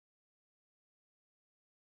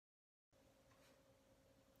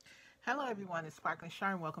Hello everyone, it's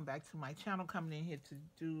SparklingChar and welcome back to my channel. Coming in here to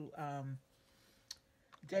do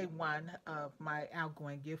day one of my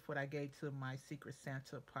outgoing gift, what I gave to my Secret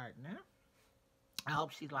Santa partner. I hope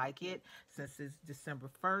she like it since it's December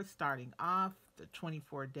 1st, starting off the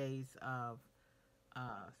 24 days of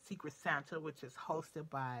Secret Santa, which is hosted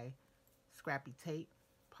by Scrappy Tate,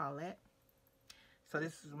 Paulette. So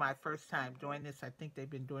this is my first time doing this. I think they've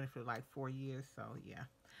been doing it for like 4 years. So yeah.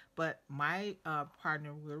 But my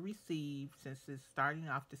partner will receive, since it's starting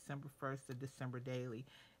off December 1st, the December daily.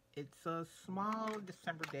 It's a small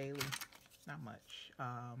December daily, not much.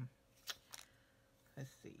 Let's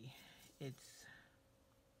see. It's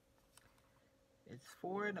it's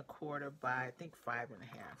 4 1/4 by I think 5 1/2,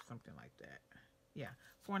 something like that. Yeah,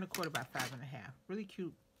 4 1/4 by 5 1/2. Really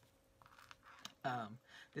cute um,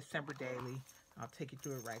 December daily. I'll take you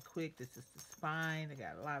through it right quick. This is the spine. I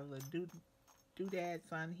got a lot of little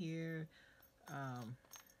doodads on here. Um,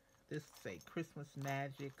 this say Christmas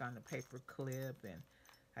magic on the paper clip, and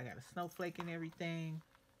I got a snowflake and everything.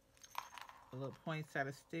 A little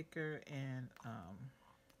poinsettia sticker and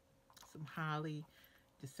some holly.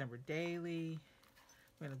 December daily.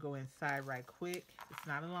 I'm gonna go inside right quick. It's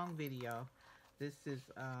not a long video. This is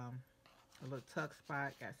a little tuck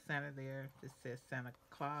spot. Got Santa there. This says Santa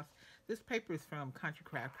Claus. This paper is from Country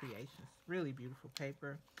Craft Creations. Really beautiful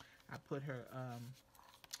paper. I put her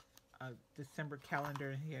a December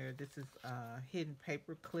calendar in here. This is a hidden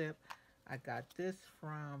paper clip. I got this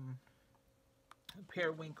from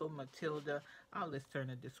Periwinkle Matilda. I'll list her in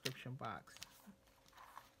the description box.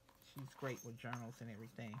 She's great with journals and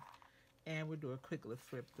everything. And we'll do a quick little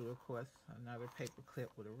flip through, of course. Another paper clip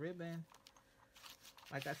with a ribbon.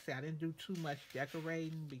 Like I said, I didn't do too much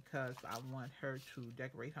decorating because I want her to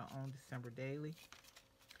decorate her own December daily.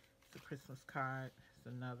 It's a Christmas card. It's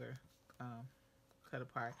another cut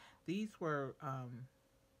apart. These were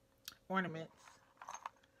ornaments,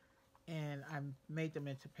 and I made them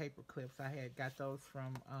into paper clips. I had got those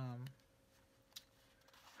from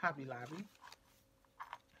Hobby Lobby.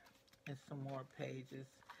 And some more pages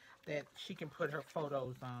that she can put her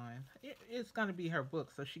photos on. It's going to be her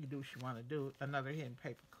book, so she can do what she want to do. Another hidden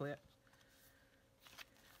paper clip.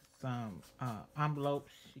 Some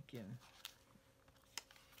envelopes she can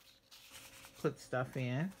put stuff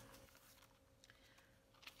in.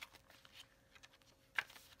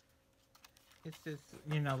 It's just,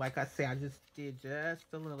 like I said, I just did just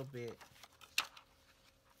a little bit.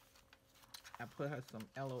 I put her some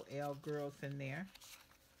LOL girls in there,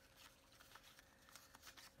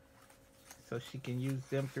 so she can use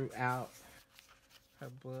them throughout her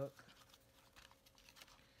book.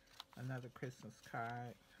 Another Christmas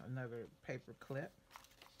card, another paper clip,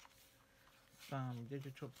 some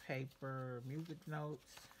digital paper, music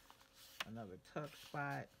notes, another tuck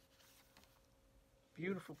spot.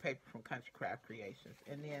 Beautiful paper from Country Craft Creations.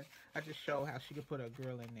 And then I just show how she could put a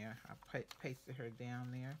girl in there. I pasted her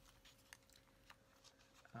down there.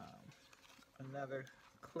 Another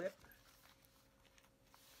clip.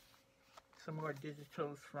 Some more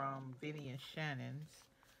digitals from Vinny and Shannon's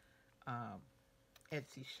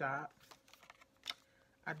Etsy shop.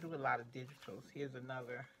 I do a lot of digitals. Here's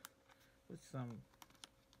another with some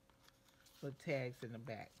little tags in the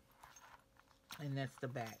back. And that's the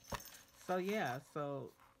back. So yeah,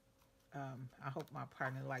 I hope my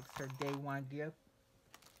partner likes her day one gift.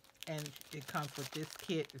 And it comes with this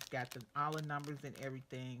kit. It's got all the numbers and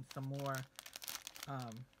everything. Some more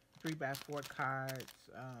 3x4 cards,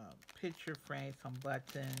 picture frames, some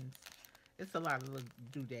buttons. It's a lot of little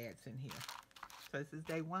doodads in here. So this is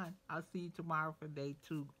day one. I'll see you tomorrow for day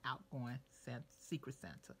two, Outgoing Secret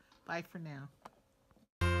Santa. Bye for now.